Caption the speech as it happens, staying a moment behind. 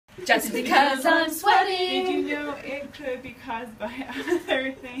Just because I'm sweating. Did you know it could be caused by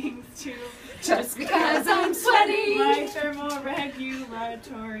other things too? Just because I'm sweating. My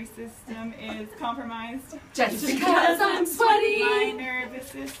thermoregulatory system is compromised. Just because I'm sweating. My nervous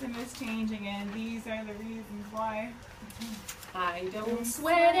system is changing, and these are the reasons why. I don't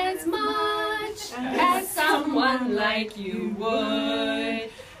sweat as much as someone like you would.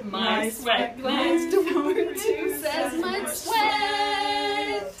 My sweat glands don't produce as much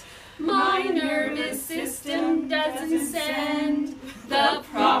sweat. My nervous system doesn't send the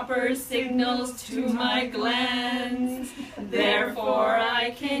proper signals to my glands. Therefore,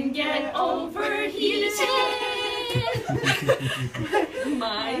 I can get overheated.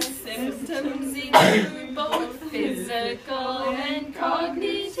 My symptoms include both physical and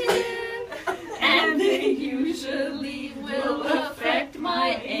cognitive, and they usually will affect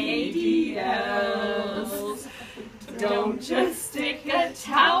my ADLs. Don't just stick a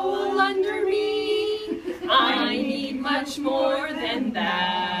towel under me. I need much more than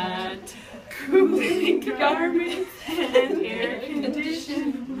that. Cooling garments and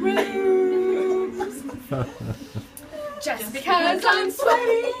air-conditioned rooms. Just because I'm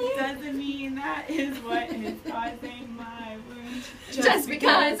sweating doesn't mean that is what is causing my wound. Just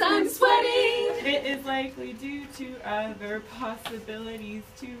because I'm sweating, it is likely due to other possibilities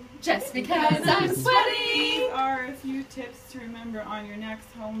too. Just because I'm sweating, these are a few tips to remember on your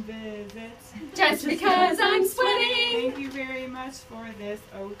next home visit. Just because I'm sweating. Thank you very much for this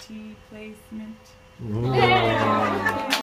OT placement.